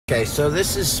Okay, so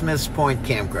this is Smith's Point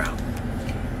Campground.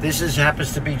 This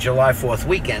happens to be July 4th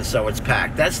weekend, so it's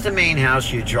packed. That's the main house.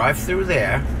 You drive through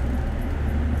there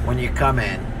when you come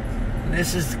in. And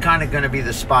this is kind of going to be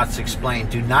the spots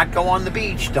explained. Do not go on the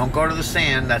beach. Don't go to the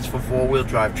sand. That's for four-wheel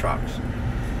drive trucks.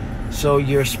 So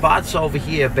your spots over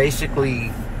here, basically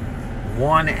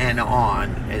one and on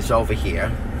is over here.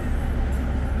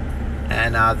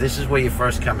 And this is where you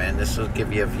first come in. This will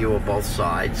give you a view of both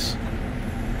sides.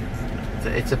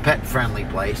 It's a pet-friendly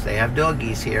place. They have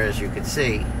doggies here, as you can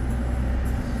see.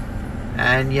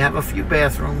 And you have a few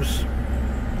bathrooms.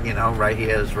 You know, right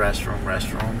here is restroom.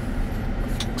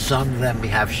 Some of them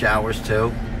have showers,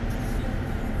 too.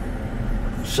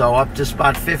 So up to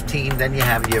spot 15, then you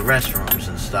have your restrooms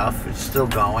and stuff. It's still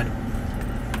going.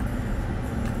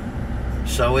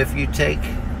 So if you take...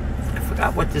 I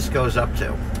forgot what this goes up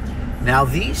to. Now,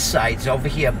 these sites over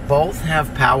here both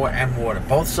have power and water.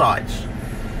 Both sides.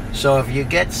 So if you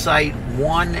get site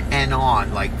 1 and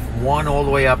on, like 1 all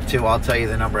the way up to, I'll tell you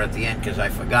the number at the end because I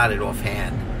forgot it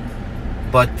offhand.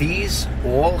 But these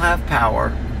all have power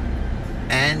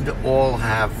and all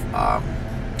have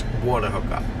water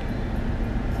hookup.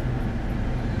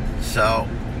 So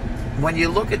when you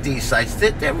look at these sites,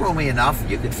 they're roomy enough.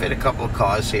 You could fit a couple of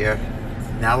cars here.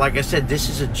 Now, like I said, this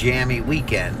is a jammy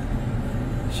weekend.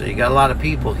 So you got a lot of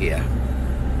people here.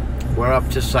 We're up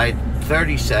to site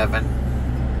 37.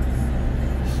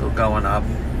 Still going up.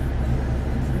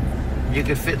 You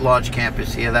could fit large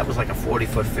campers here. That was like a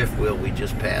 40-foot fifth wheel we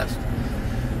just passed.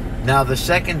 Now the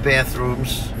second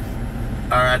bathrooms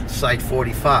are at site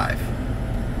 45.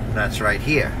 That's right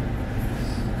here.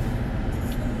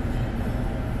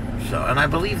 So, and I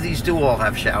believe these do all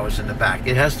have showers in the back.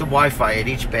 It has the Wi-Fi at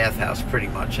each bathhouse. Pretty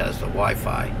much has the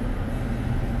Wi-Fi.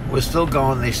 We're still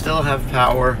going. They still have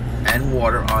power and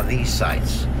water on these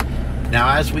sites.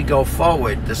 Now, as we go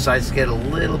forward, the sites get a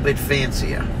little bit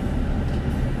fancier.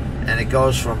 And it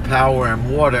goes from power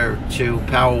and water to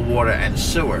power, water, and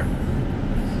sewer.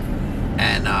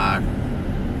 And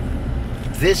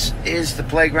this is the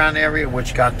playground area,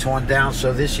 which got torn down.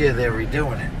 So this year they're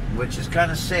redoing it, which is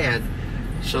kind of sad.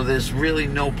 So there's really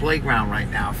no playground right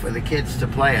now for the kids to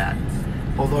play at.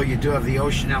 Although you do have the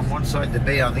ocean on one side, the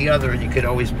bay on the other, and you could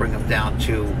always bring them down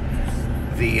to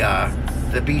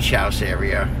the beach house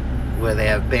area where they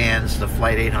have bands, the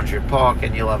Flight 800 Park,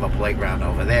 and you'll have a playground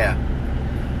over there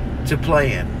to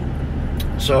play in.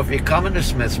 So if you're coming to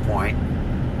Smith's Point,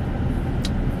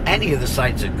 any of the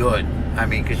sites are good. I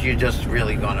mean, because you're just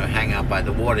really going to hang out by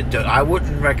the water. I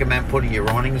wouldn't recommend putting your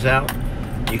awnings out.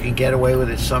 You can get away with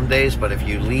it some days, but if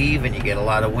you leave and you get a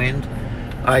lot of wind.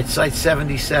 Alright, site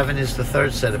 77 is the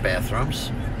third set of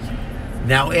bathrooms.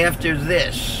 Now after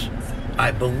this,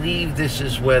 I believe this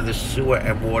is where the sewer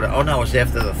and water... Oh no, it's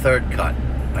after the third cut.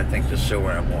 I think the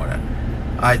sewer and water.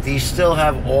 Alright, these still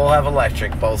all have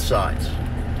electric, both sides.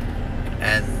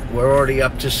 And we're already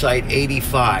up to site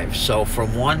 85. So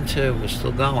from 1 to... We're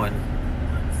still going.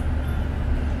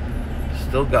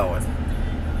 Still going.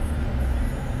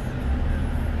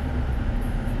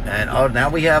 And oh, now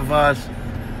we have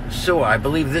sewer. I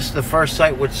believe this is the first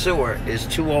site with sewer is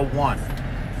 201.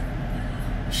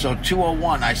 So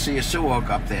 201, I see a sewer hook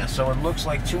up there. So it looks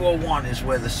like 201 is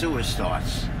where the sewer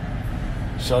starts.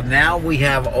 So now we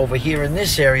have over here in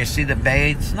this area, see the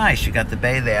bay? It's nice, you got the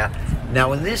bay there.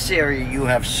 Now in this area, you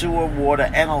have sewer,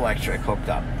 water, and electric hooked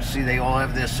up. See, they all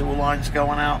have their sewer lines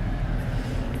going out.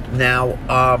 Now,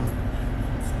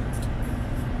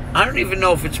 I don't even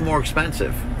know if it's more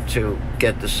expensive to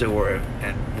get the sewer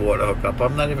and water hookup.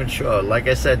 I'm not even sure. Like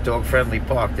I said, dog-friendly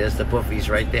park. There's the buffies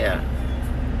right there.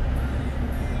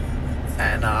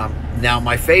 And now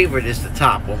my favorite is the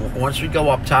top. Once we go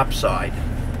up top side.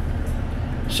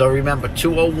 So remember,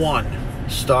 201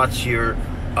 starts your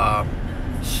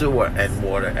sewer and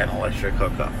water and electric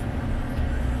hookup.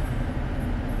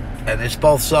 And it's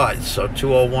both sides. So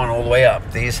 201 all the way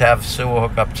up. These have sewer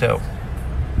hookup too.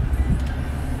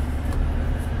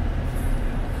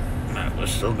 We're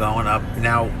still going up.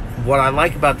 Now, what I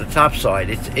like about the top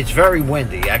side, it's very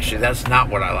windy. Actually, that's not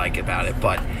what I like about it,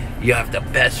 but you have the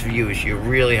best views. You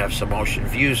really have some ocean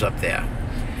views up there.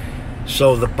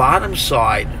 So the bottom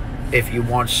side, if you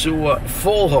want sewer,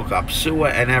 full hookup, sewer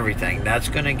and everything, that's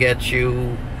going to get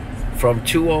you from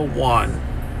 201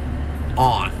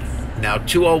 on. Now,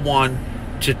 201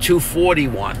 to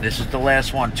 241. This is the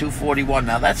last one, 241.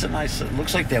 Now, that's a nice, it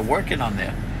looks like they're working on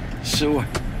there. Sewer.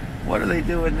 What are they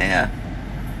doing there?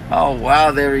 Oh,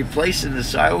 wow, they're replacing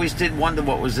this. I always did wonder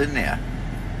what was in there.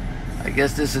 I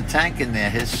guess there's a tank in there.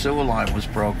 His sewer line was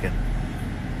broken.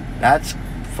 That's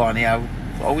funny. I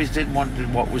always did wonder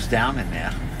what was down in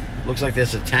there. Looks like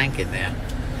there's a tank in there.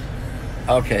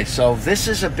 Okay, so this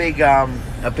is a big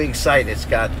site. It's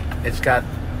got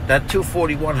that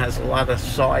 241 has a lot of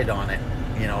side on it,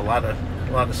 you know, a lot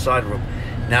of side room.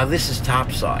 Now this is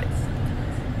top side,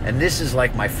 and this is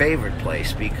like my favorite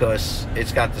place because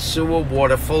it's got the sewer,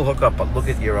 water, full hookup. But look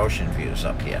at your ocean views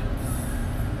up here.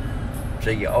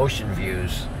 So your ocean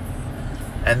views,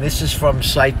 and this is from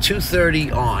site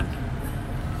 230 on.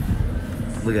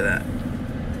 Look at that.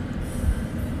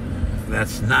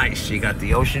 That's nice. You got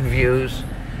the ocean views,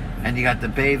 and you got the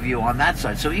bay view on that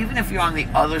side. So even if you're on the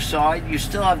other side, you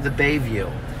still have the bay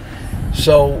view.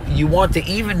 So you want the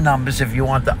even numbers if you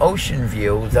want the ocean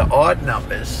view, the odd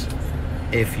numbers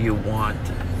if you want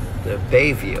the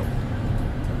bay view.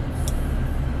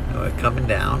 All right, coming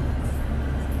down.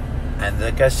 And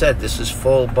like I said, this is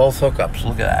full, both hookups.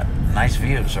 Look at that. Nice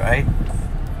views, right?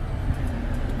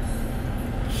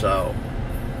 So,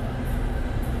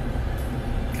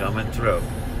 coming through.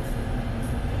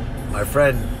 My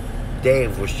friend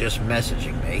Dave was just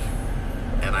messaging me,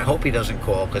 and I hope he doesn't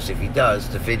call, because if he does,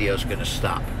 the video's going to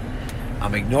stop.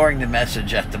 I'm ignoring the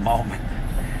message at the moment.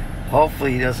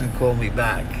 Hopefully he doesn't call me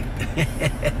back.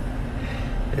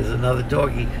 There's another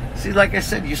doggy. See, like I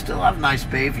said, you still have nice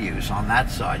bay views on that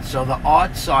side. So the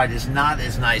odd side is not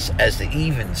as nice as the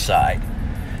even side.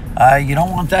 You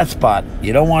don't want that spot.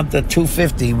 You don't want the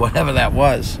 250, whatever that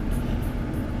was.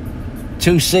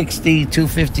 260,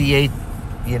 258,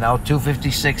 you know,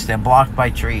 256. They're blocked by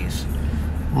trees.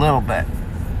 A little bit.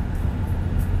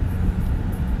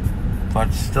 But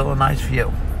it's still a nice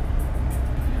view.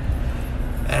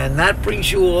 And that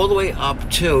brings you all the way up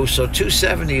to, so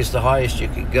 270 is the highest you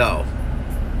could go.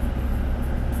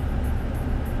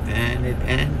 And it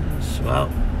ends,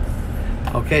 well,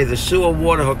 okay, the sewer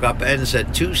water hookup ends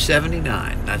at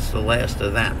 279. That's the last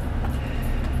of them.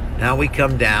 Now we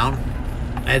come down,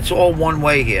 and it's all one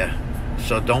way here.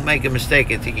 So don't make a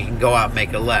mistake and think you can go out and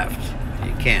make a left.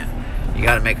 You can't. You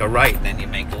got to make a right, and then you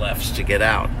make lefts to get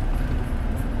out.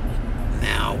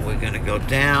 Now we're going to go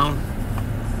down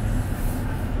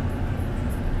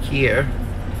here,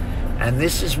 and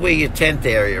this is where your tent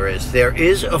area is. There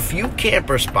is a few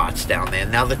camper spots down there.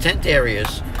 Now the tent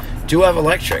areas do have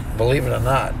electric, believe it or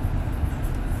not.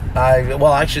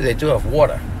 Well, actually they do have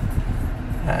water.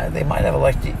 They might have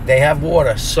electric. They have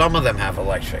water. Some of them have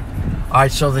electric. All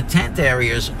right, so the tent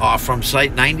areas are from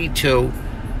site 92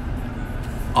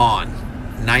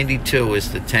 on. 92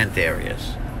 is the tent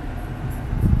areas.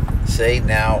 See,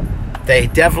 now they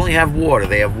definitely have water.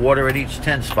 They have water at each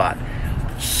tent spot.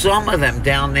 Some of them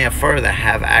down there further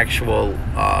have actual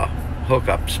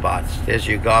hookup spots. There's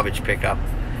your garbage pickup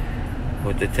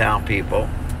with the town people.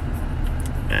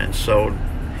 And so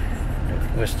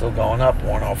we're still going up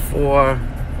 104.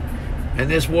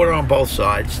 And there's water on both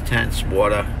sides. Tents,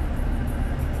 water.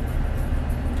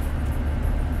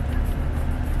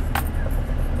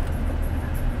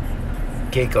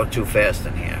 Can't go too fast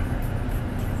in here.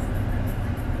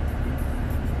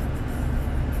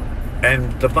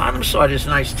 And the bottom side is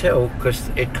nice too, because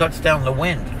it cuts down the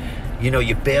wind. You know,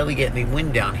 you barely get any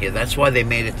wind down here. That's why they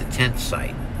made it the tent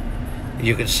site.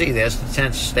 You can see there's the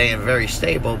tents staying very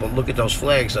stable, but look at those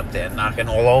flags up there knocking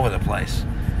all over the place.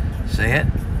 See it?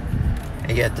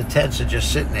 And yet the tents are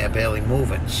just sitting there barely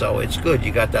moving. So it's good.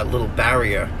 You got that little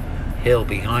barrier hill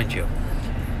behind you.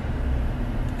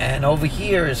 And over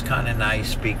here is kind of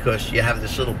nice because you have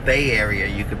this little bay area.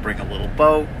 You could bring a little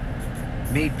boat,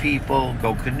 meet people,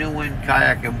 go canoeing,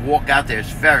 kayak, and walk out there.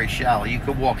 It's very shallow. You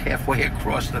could walk halfway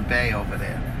across the bay over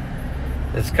there.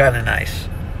 It's kind of nice.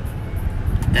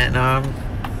 And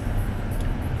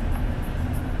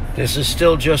this is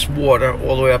still just water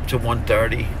all the way up to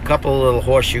 130. A couple of little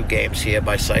horseshoe games here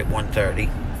by site 130.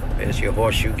 There's your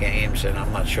horseshoe games, and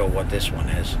I'm not sure what this one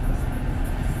is.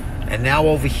 And now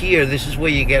over here, this is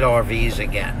where you get RVs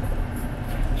again.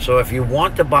 So if you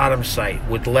want the bottom site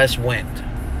with less wind,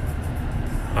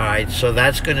 alright, so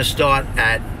that's going to start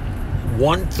at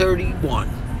 131.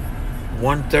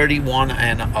 131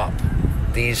 and up.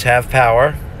 These have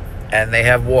power, and they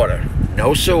have water.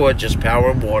 No sewer, just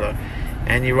power and water.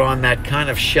 And you're on that kind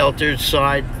of sheltered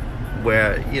side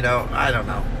where, you know, I don't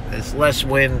know, there's less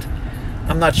wind.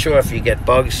 I'm not sure if you get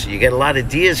bugs. You get a lot of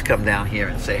deers come down here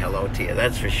and say hello to you,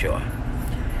 that's for sure.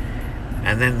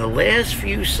 And then the last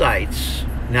few sites,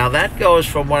 now that goes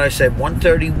from what I said,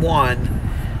 131,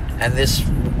 and this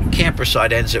camper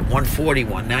site ends at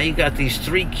 141. Now you got these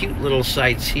three cute little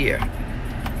sites here.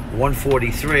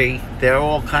 143, they're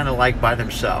all kind of like by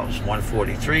themselves.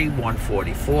 143,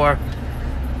 144,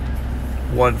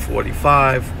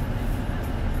 145,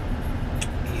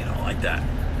 you know, like that.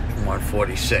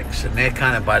 146, and they're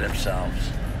kind of by themselves.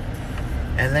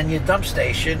 And then your dump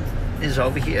station is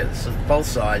over here. This is both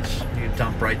sides. You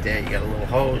dump right there. You got a little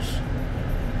hose.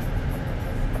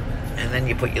 And then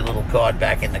you put your little card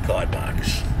back in the card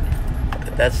box.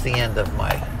 But that's the end of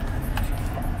my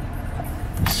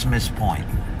Smith's Point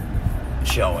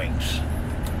showings.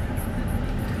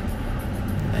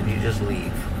 And you just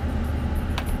leave.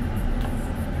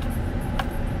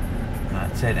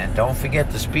 That's it. And don't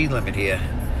forget the speed limit here.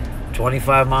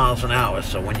 25 miles an hour.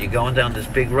 So when you're going down this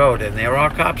big road, and there are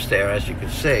cops there, as you can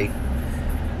see,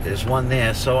 there's one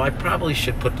there. So I probably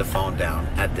should put the phone down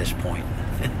at this point.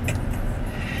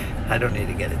 I don't need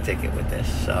to get a ticket with this.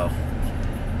 So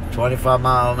 25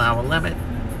 mile an hour limit.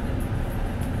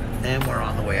 And we're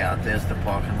on the way out. There's the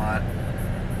parking lot.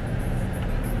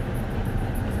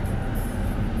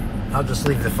 I'll just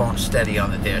leave the phone steady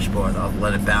on the dashboard. I'll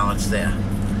let it balance there,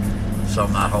 so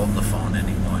I'm not holding the phone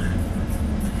anymore.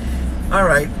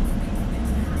 Alright.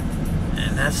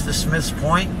 And that's the Smith's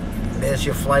Point. There's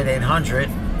your Flight 800.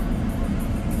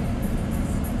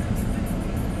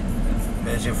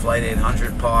 There's your Flight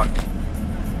 800 parked.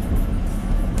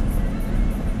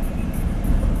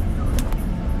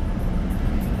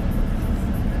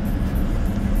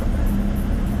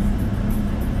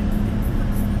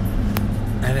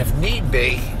 And if need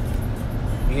be,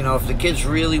 you know, if the kids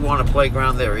really want a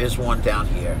playground, there is one down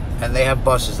here. And they have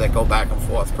buses that go back and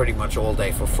forth pretty much all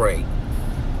day for free.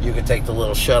 You can take the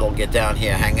little shuttle, get down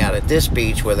here, hang out at this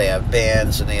beach where they have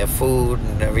bands and they have food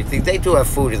and everything. They do have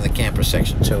food in the camper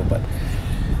section too, but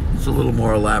it's a little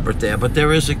more elaborate there. But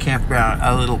there is a campground,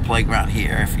 a little playground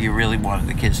here if you really wanted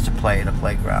the kids to play at a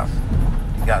playground.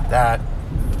 You got that.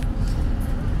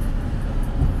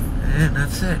 And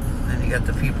that's it. And you got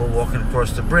the people walking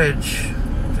across the bridge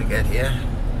to get here.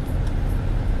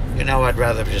 You know, I'd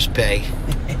rather just pay.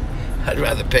 I'd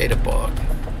rather pay to park.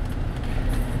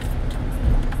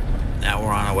 Now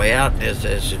we're on our way out. There's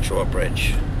the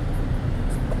drawbridge.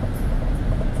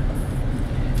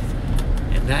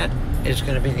 And that is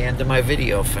going to be the end of my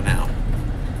video for now.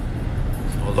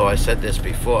 Although I said this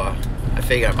before, I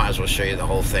figure I might as well show you the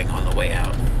whole thing on the way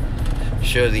out.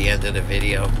 Show the end of the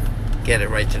video. Get it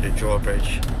right to the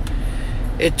drawbridge.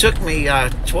 It took me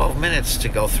 12 minutes to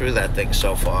go through that thing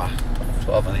so far.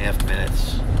 12 and a half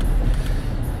minutes.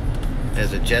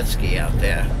 There's a jet ski out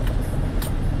there.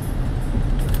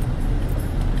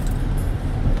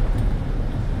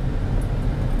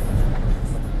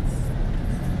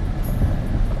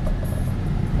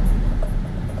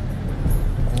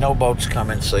 No boats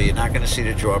coming, so you're not going to see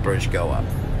the drawbridge go up.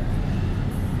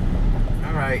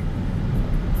 Alright.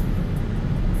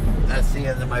 That's the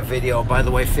end of my video. By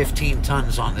the way, 15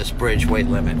 tons on this bridge weight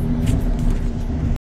limit.